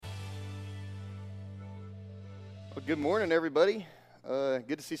Well, good morning, everybody.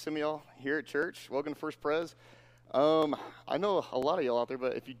 Good to see some of y'all here at church. Welcome to First Pres. I know a lot of y'all out there,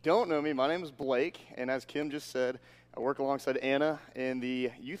 but if you don't know me, my name is Blake, and as Kim just said, I work alongside Anna in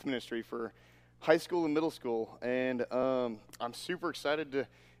the youth ministry for high school and middle school, and I'm super excited to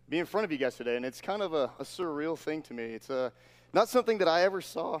be in front of you guys today. And it's kind of a surreal thing to me. It's not something that I ever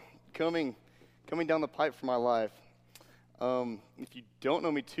saw coming down the pipe for my life. If you don't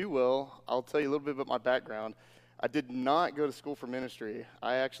know me too well, I'll tell you a little bit about my background. I did not go to school for ministry.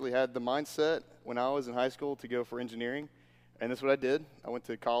 I actually had the mindset when I was in high school to go for engineering, and that's what I did. I went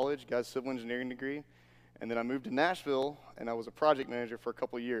to college, got a civil engineering degree, and then I moved to Nashville, and I was a project manager for a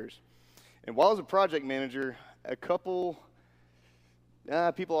couple of years. And while I was a project manager, a couple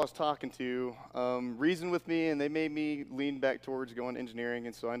people I was talking to reasoned with me, and they made me lean back towards going to engineering,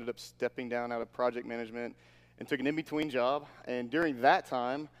 and so I ended up stepping down out of project management and took an in-between job. And during that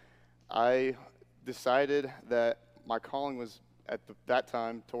time, I decided that my calling was that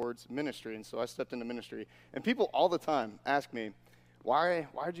time towards ministry, and so I stepped into ministry. And people all the time ask me, why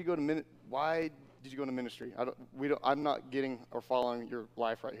did you go to why did you go into ministry? I'm not getting or following your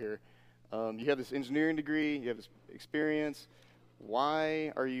life right here. You have this engineering degree, you have this experience.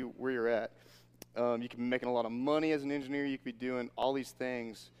 Why are you where you're at? You can be making a lot of money as an engineer. You could be doing all these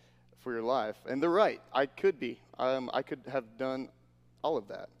things for your life, and they're right. I could be. I could have done all of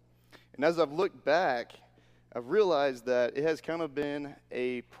that. And as I've looked back, I've realized that it has kind of been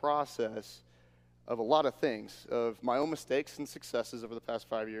a process of a lot of things, of my own mistakes and successes over the past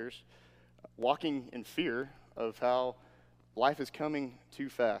 5 years, walking in fear of how life is coming too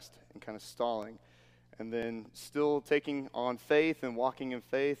fast and kind of stalling, and then still taking on faith and walking in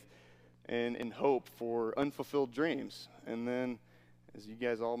faith and in hope for unfulfilled dreams. And then, as you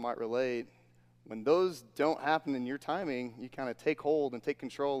guys all might relate, when those don't happen in your timing, you kind of take hold and take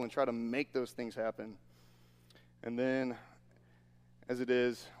control and try to make those things happen. And then, as it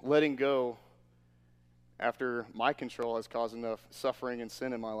is, letting go after my control has caused enough suffering and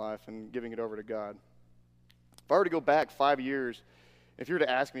sin in my life and giving it over to God. If I were to go back 5 years, if you were to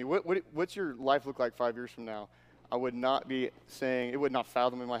ask me, what's your life look like 5 years from now, I would not be saying, it would not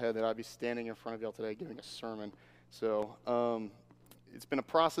fathom in my head that I'd be standing in front of y'all today giving a sermon. So, it's been a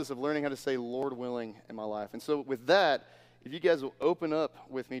process of learning how to say Lord willing in my life. And so with that, if you guys will open up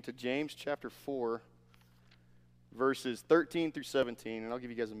with me to James chapter 4, verses 13 through 17, and I'll give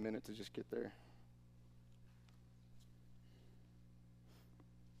you guys a minute to just get there.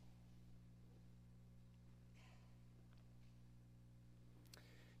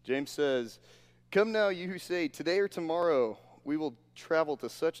 James says, "Come now, you who say, today or tomorrow we will travel to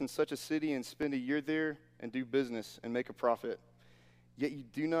such and such a city and spend a year there and do business and make a profit. Yet you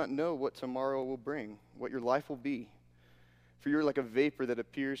do not know what tomorrow will bring, what your life will be. For you are like a vapor that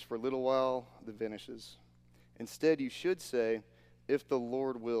appears for a little while, then vanishes. Instead, you should say, if the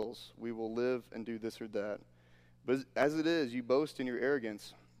Lord wills, we will live and do this or that. But as it is, you boast in your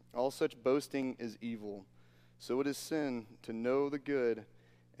arrogance. All such boasting is evil. So it is sin to know the good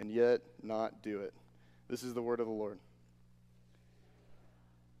and yet not do it." This is the word of the Lord.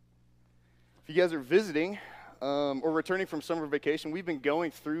 If you guys are visiting, or returning from summer vacation, we've been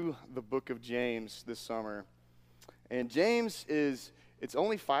going through the book of James this summer. And James it's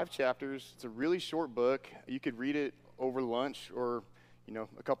only 5 chapters. It's a really short book. You could read it over lunch or,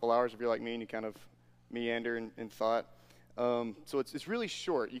 a couple hours if you're like me and you kind of meander in thought. So it's really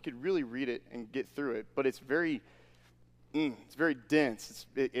short. You could really read it and get through it, but it's very dense.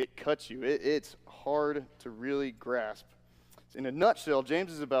 It cuts you. It's hard to really grasp. In a nutshell,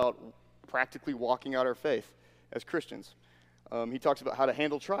 James is about practically walking out our faith as Christians. He talks about how to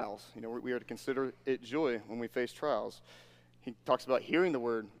handle trials. We are to consider it joy when we face trials. He talks about hearing the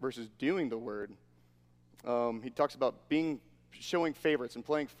word versus doing the word. He talks about showing favorites and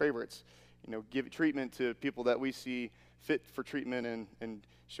playing favorites. Give treatment to people that we see fit for treatment and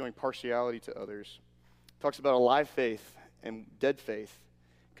showing partiality to others. Talks about alive faith and dead faith,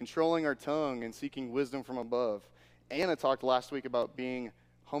 controlling our tongue and seeking wisdom from above. Anna talked last week about being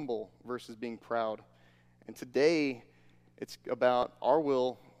humble versus being proud. And today, it's about our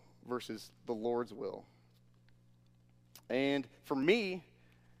will versus the Lord's will. And for me,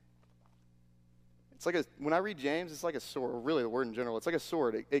 when I read James, it's like a sword, or really the word in general, it's like a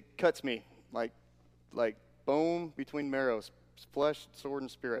sword. It cuts me like bone between marrow, flesh, sword, and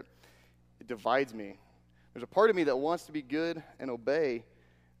spirit. It divides me. There's a part of me that wants to be good and obey,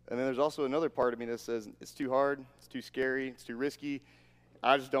 and then there's also another part of me that says it's too hard, it's too scary, it's too risky.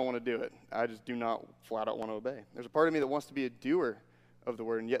 I just don't want to do it. I just do not flat out want to obey. There's a part of me that wants to be a doer of the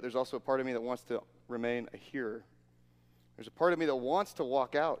word, and yet there's also a part of me that wants to remain a hearer. There's a part of me that wants to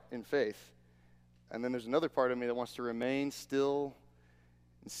walk out in faith, And then there's another part of me that wants to remain still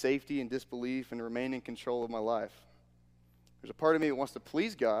in safety and disbelief and remain in control of my life. There's a part of me that wants to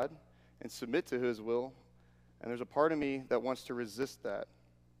please God and submit to his will. And there's a part of me that wants to resist that.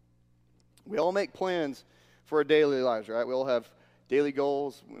 We all make plans for our daily lives, right? We all have daily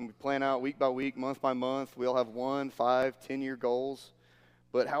goals, and we plan out week by week, month by month. We all have 1, 5, 10-year goals.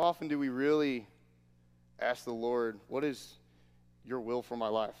 But how often do we really ask the Lord, what is your will for my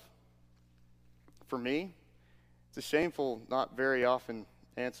life? For me, it's a shameful, not very often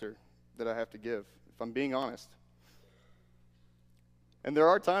answer that I have to give, if I'm being honest. And there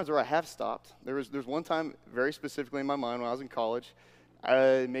are times where I have stopped. There's one time very specifically in my mind when I was in college,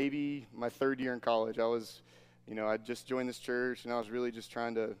 maybe my third year in college. I just joined this church, and I was really just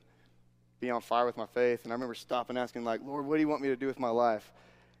trying to be on fire with my faith. And I remember stopping and asking, like, Lord, what do you want me to do with my life?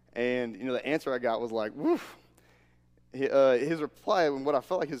 And, the answer I got was like, woof. His reply, and what I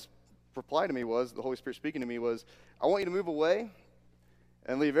felt like his reply to me was, the Holy Spirit speaking to me was, I want you to move away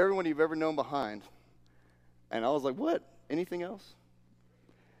and leave everyone you've ever known behind. And I was like, what? Anything else?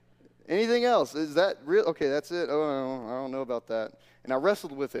 Anything else? Is that real? Okay, that's it. Oh, I don't know about that. And I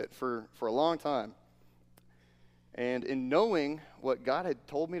wrestled with it for a long time. And in knowing what God had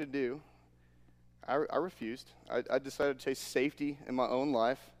told me to do, I refused. I decided to chase safety in my own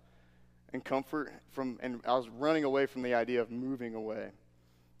life and comfort and I was running away from the idea of moving away.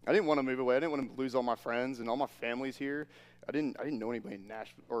 I didn't want to move away. I didn't want to lose all my friends and all my family's here. I didn't know anybody in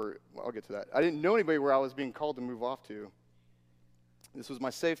Nashville, I'll get to that. I didn't know anybody where I was being called to move off to. This was my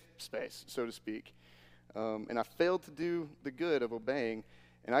safe space, so to speak. And I failed to do the good of obeying.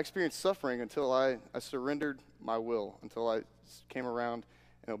 And I experienced suffering until I surrendered my will, until I came around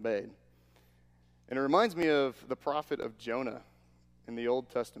and obeyed. And it reminds me of the prophet of Jonah in the Old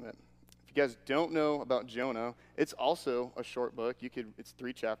Testament. If you guys don't know about Jonah, it's also a short book. It's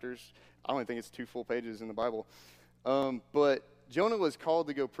 3 chapters. I don't even think it's 2 full pages in the Bible. But Jonah was called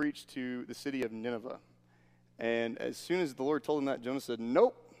to go preach to the city of Nineveh. And as soon as the Lord told him that, Jonah said,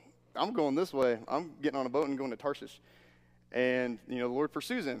 nope, I'm going this way. I'm getting on a boat and going to Tarshish. And, the Lord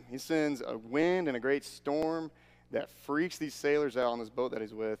pursues him. He sends a wind and a great storm that freaks these sailors out on this boat that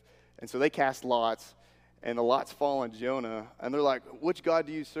he's with. And so they cast lots, and the lots fall on Jonah. And they're like, which God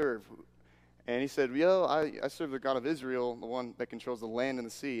do you serve? And he said, I serve the God of Israel, the one that controls the land and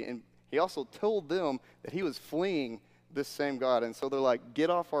the sea. And he also told them that he was fleeing this same God. And so they're like, get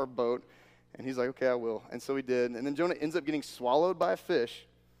off our boat. And he's like, okay, I will. And so he did. And then Jonah ends up getting swallowed by a fish.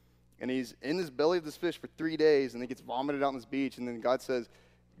 And he's in this belly of this fish for 3 days. And he gets vomited out on this beach. And then God says,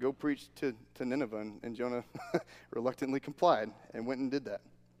 go preach to Nineveh. And Jonah reluctantly complied and went and did that.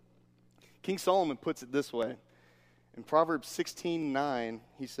 King Solomon puts it this way. In Proverbs 16:9,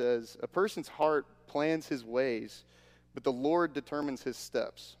 he says, a person's heart plans his ways, but the Lord determines his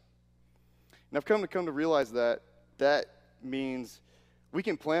steps. And I've come to realize that means we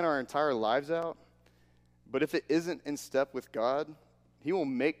can plan our entire lives out, but if it isn't in step with God, he will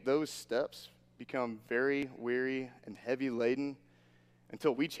make those steps become very weary and heavy laden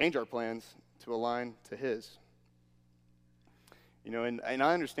until we change our plans to align to his. And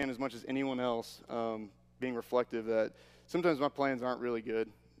I understand as much as anyone else, being reflective, that sometimes my plans aren't really good.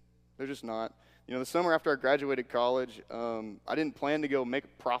 They're just not. The summer after I graduated college, I didn't plan to go make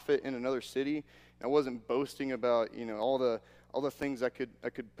a profit in another city. I wasn't boasting about, all the things I could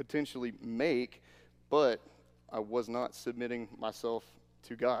potentially make, but I was not submitting myself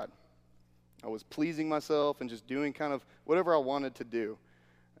to God. I was pleasing myself and just doing kind of whatever I wanted to do.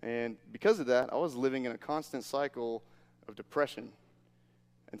 And because of that, I was living in a constant cycle of depression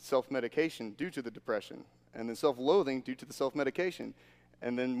and self-medication due to the depression, and then self-loathing due to the self-medication,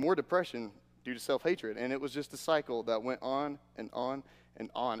 and then more depression due to self-hatred. And it was just a cycle that went on and on and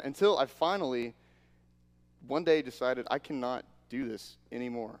on until I finally one day decided I cannot do this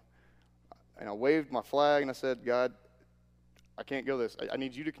anymore. And I waved my flag and I said, God, I can't go this. I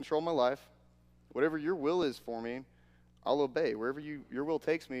need you to control my life. Whatever your will is for me, I'll obey. Wherever your will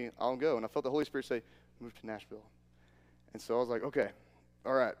takes me, I'll go. And I felt the Holy Spirit say, move to Nashville. And so I was like, okay,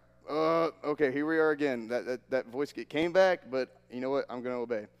 all right. Okay, here we are again. That voice came back, but you know what? I'm going to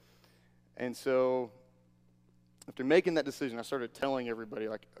obey. And so after making that decision, I started telling everybody,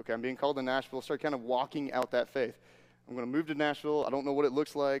 like, okay, I'm being called to Nashville. Started kind of walking out that faith. I'm going to move to Nashville. I don't know what it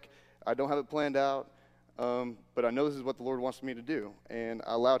looks like. I don't have it planned out, but I know this is what the Lord wants me to do. And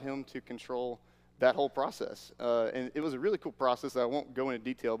I allowed him to control that whole process. And it was a really cool process that I won't go into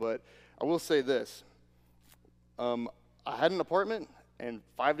detail, but I will say this. I had an apartment, and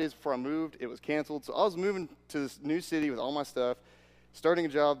 5 days before I moved, it was canceled. So I was moving to this new city with all my stuff, starting a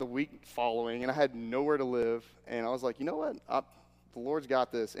job the week following, and I had nowhere to live. And I was like, you know what? The Lord's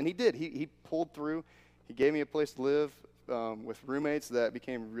got this. And he did. He pulled through. He gave me a place to live with roommates that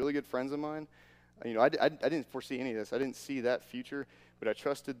became really good friends of mine. I didn't foresee any of this. I didn't see that future, but I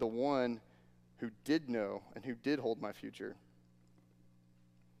trusted the one who did know and who did hold my future.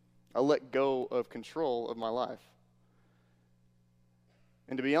 I let go of control of my life.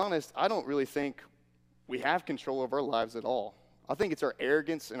 And to be honest, I don't really think we have control of our lives at all. I think it's our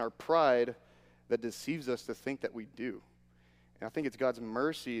arrogance and our pride that deceives us to think that we do. And I think it's God's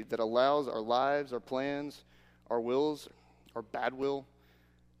mercy that allows our lives, our plans, our wills, our bad will,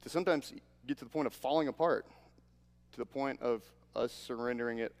 to sometimes get to the point of falling apart, to the point of us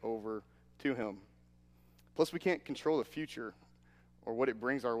surrendering it over to Him. Plus, we can't control the future or what it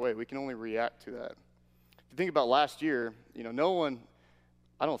brings our way. We can only react to that. If you think about last year, no one,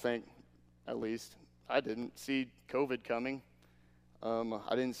 I don't think, at least, I didn't see COVID coming.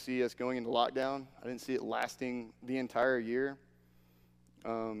 I didn't see us going into lockdown. I didn't see it lasting the entire year.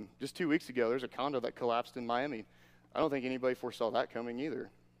 Just 2 weeks ago, there's a condo that collapsed in Miami. I don't think anybody foresaw that coming either.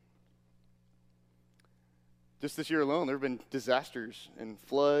 Just this year alone, there have been disasters and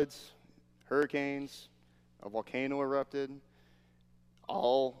floods, hurricanes, a volcano erupted,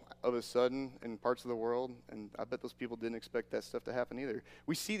 all of a sudden in parts of the world, and I bet those people didn't expect that stuff to happen either.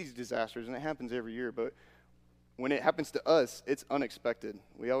 We see these disasters, and it happens every year, but when it happens to us, it's unexpected.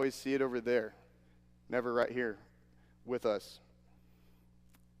 We always see it over there, never right here with us.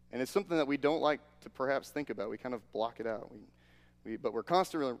 And it's something that we don't like to perhaps think about. We kind of block it out. But we're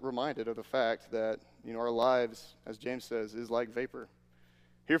constantly reminded of the fact that our lives, as James says, is like vapor.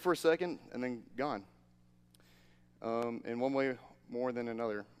 Here for a second and then gone. In one way more than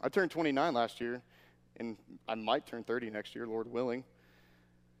another. I turned 29 last year, and I might turn 30 next year, Lord willing.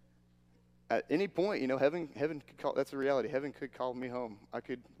 At any point, heaven could call, that's the reality. Heaven could call me home. I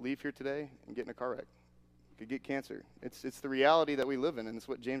could leave here today and get in a car wreck. Could get cancer. It's the reality that we live in, and it's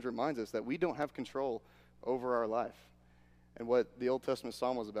what James reminds us, that we don't have control over our life. And what the Old Testament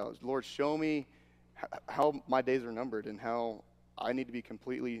psalm was about is, Lord, show me how my days are numbered and how I need to be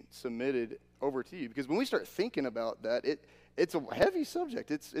completely submitted over to you. Because when we start thinking about that, it's a heavy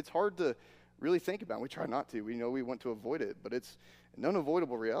subject. It's hard to really think about. We try not to. We want to avoid it, but it's an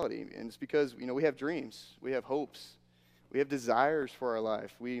unavoidable reality. And it's because we have dreams, we have hopes, we have desires for our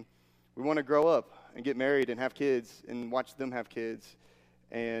life. We want to grow up and get married and have kids and watch them have kids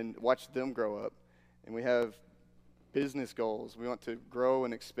and watch them grow up. And we have business goals. We want to grow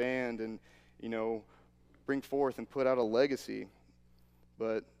and expand and, bring forth and put out a legacy.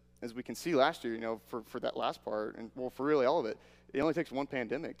 But as we can see last year, for that last part, and for really all of it, it only takes one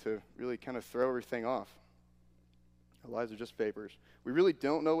pandemic to really kind of throw everything off. Our lives are just vapors. We really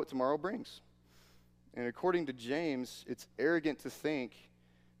don't know what tomorrow brings. And according to James, it's arrogant to think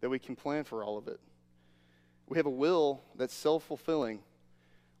that we can plan for all of it. We have a will that's self-fulfilling,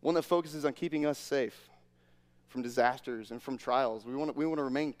 one that focuses on keeping us safe from disasters and from trials. We want to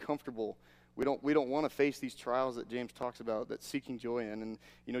remain comfortable. We don't want to face these trials that James talks about, that seeking joy in.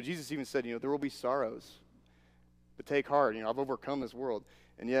 And Jesus even said, there will be sorrows, but take heart. I've overcome this world.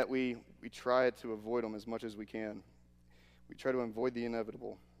 And yet we try to avoid them as much as we can. We try to avoid the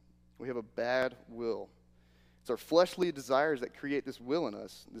inevitable. We have a bad will. It's our fleshly desires that create this will in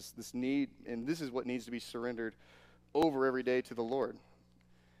us, this need, and this is what needs to be surrendered over every day to the Lord.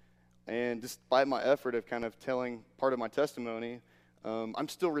 And despite my effort of kind of telling part of my testimony, I'm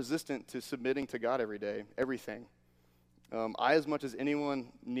still resistant to submitting to God every day, everything. I, as much as anyone,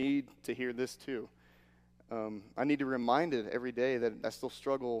 need to hear this too. I need to be reminded every day that I still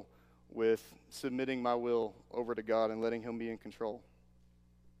struggle with submitting my will over to God and letting Him be in control.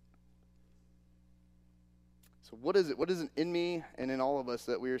 So what is it? What is it in me and in all of us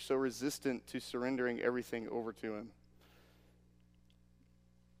that we are so resistant to surrendering everything over to Him?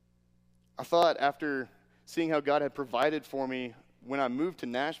 I thought after seeing how God had provided for me when I moved to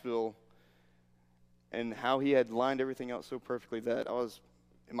Nashville and how He had lined everything out so perfectly, that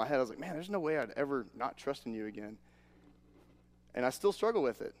in my head, I was like, man, there's no way I'd ever not trust in you again. And I still struggle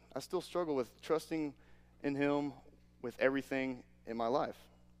with it. I still struggle with trusting in Him with everything in my life.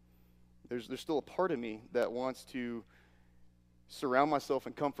 There's still a part of me that wants to surround myself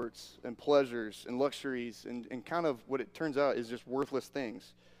in comforts and pleasures and luxuries and kind of what it turns out is just worthless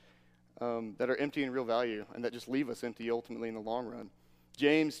things that are empty in real value and that just leave us empty ultimately in the long run.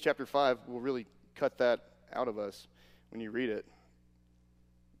 James chapter 5 will really cut that out of us when you read it.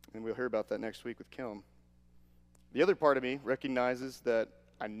 And we'll hear about that next week with Kim. The other part of me recognizes that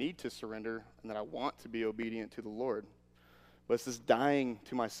I need to surrender and that I want to be obedient to the Lord. But it's this dying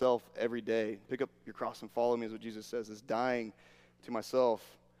to myself every day. Pick up your cross and follow me is what Jesus says. This dying to myself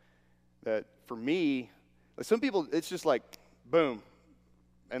that for me, like some people, it's just like boom,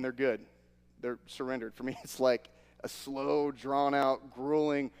 and they're good. They're surrendered. For me, it's like a slow, drawn-out,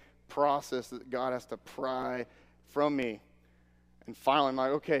 grueling process that God has to pry from me. And finally, I'm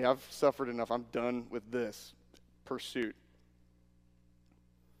like, okay, I've suffered enough. I'm done with this pursuit.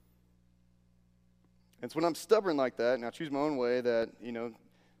 And it's when I'm stubborn like that, and I choose my own way, that,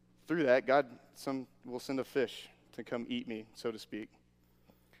 through that, God will send a fish to come eat me, so to speak.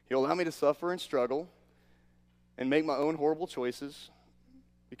 He'll allow me to suffer and struggle and make my own horrible choices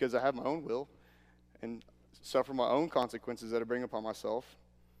because I have my own will and suffer my own consequences that I bring upon myself.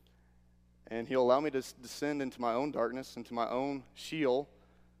 And he'll allow me to descend into my own darkness, into my own Sheol,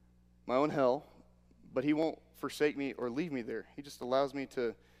 my own hell, but he won't forsake me or leave me there. He just allows me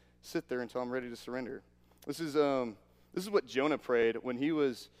to sit there until I'm ready to surrender. This is what Jonah prayed when he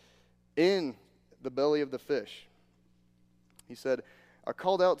was in the belly of the fish. He said, I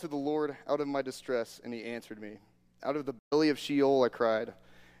called out to the Lord out of my distress, and he answered me. Out of the belly of Sheol I cried,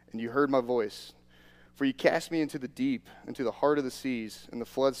 and you heard my voice. For you cast me into the deep, into the heart of the seas, and the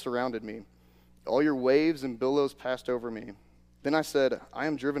floods surrounded me. All your waves and billows passed over me. Then I said, I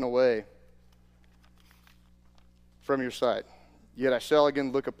am driven away from your sight, yet I shall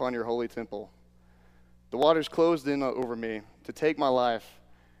again look upon your holy temple. The waters closed in over me to take my life,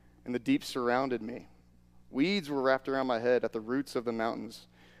 and the deep surrounded me. Weeds were wrapped around my head at the roots of the mountains.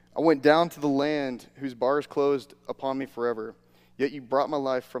 I went down to the land whose bars closed upon me forever. Yet you brought my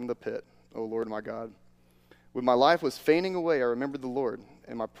life from the pit, O Lord my God. When my life was fainting away, I remembered the Lord,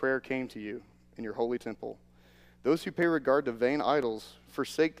 and my prayer came to you in your holy temple. Those who pay regard to vain idols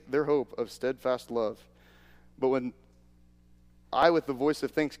forsake their hope of steadfast love. But when I, with the voice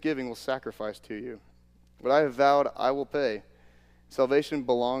of thanksgiving, will sacrifice to you. What I have vowed, I will pay. Salvation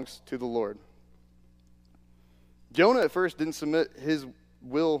belongs to the Lord. Jonah at first didn't submit his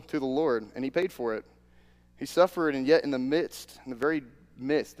will to the Lord, and he paid for it. He suffered, and yet in the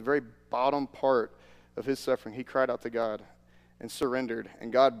very bottom part of his suffering, he cried out to God and surrendered,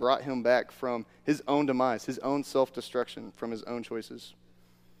 and God brought him back from his own demise, his own self-destruction, from his own choices.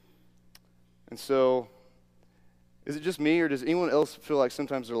 And so, is it just me, or does anyone else feel like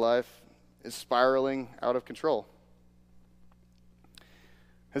sometimes their life is spiraling out of control?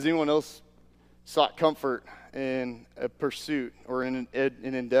 Has anyone else sought comfort in a pursuit or in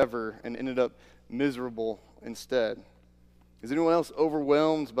an endeavor and ended up miserable instead? Is anyone else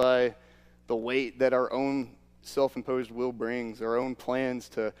overwhelmed by the weight that our own self-imposed will brings, our own plans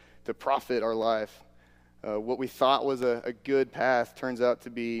to profit our life? What we thought was a good path turns out to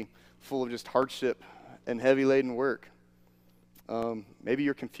be full of just hardship and heavy-laden work. Maybe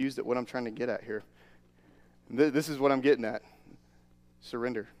you're confused at what I'm trying to get at here. This is what I'm getting at.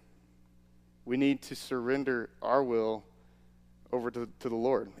 Surrender. We need to surrender our will over to the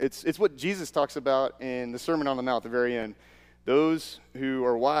Lord. It's what Jesus talks about in the Sermon on the Mount at the very end. Those who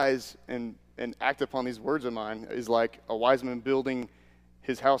are wise and act upon these words of mine is like a wise man building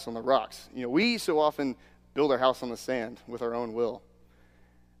his house on the rocks. We so often build our house on the sand with our own will.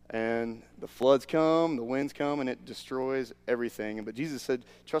 And the floods come, the winds come, and it destroys everything. But Jesus said,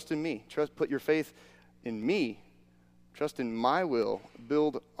 trust in me. Put your faith in me. Trust in my will,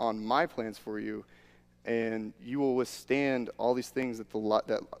 build on my plans for you, and you will withstand all these things that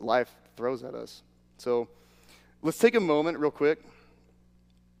that life throws at us. So let's take a moment real quick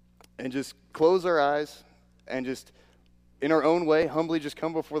and just close our eyes and just, in our own way, humbly just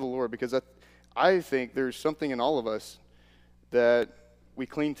come before the Lord, because I think there's something in all of us that we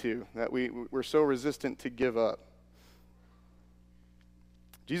cling to, that we're so resistant to give up.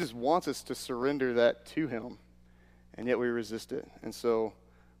 Jesus wants us to surrender that to him, and yet we resist it. And so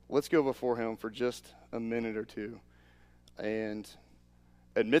let's go before him for just a minute or two and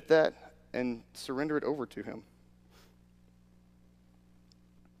admit that and surrender it over to him.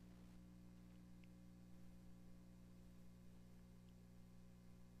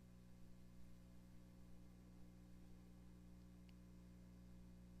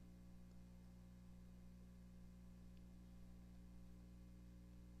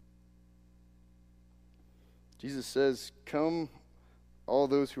 Jesus says, come, all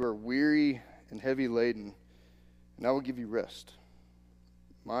those who are weary and heavy laden, and I will give you rest.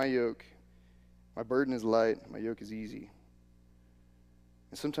 My burden is light, my yoke is easy.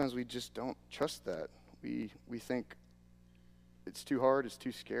 And sometimes we just don't trust that. We think it's too hard, it's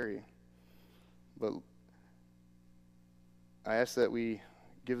too scary. But I ask that we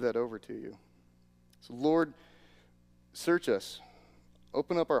give that over to you. So Lord, search us.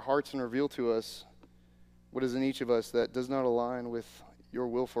 Open up our hearts and reveal to us what is in each of us that does not align with your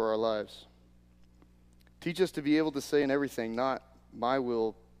will for our lives. Teach us to be able to say in everything, not my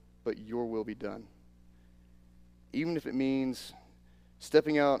will, but your will be done. even if it means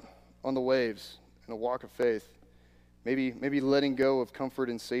stepping out on the waves in a walk of faith, maybe letting go of comfort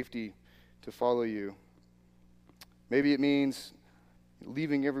and safety to follow you. Maybe it means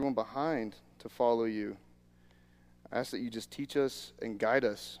leaving everyone behind to follow you. I ask that you just teach us and guide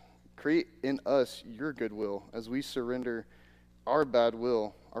us. Create in us your goodwill as we surrender our bad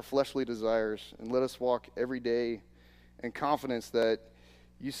will, our fleshly desires, and let us walk every day in confidence that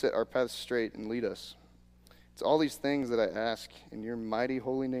you set our paths straight and lead us. It's all these things that I ask in your mighty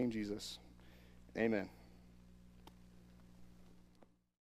holy name, Jesus. Amen.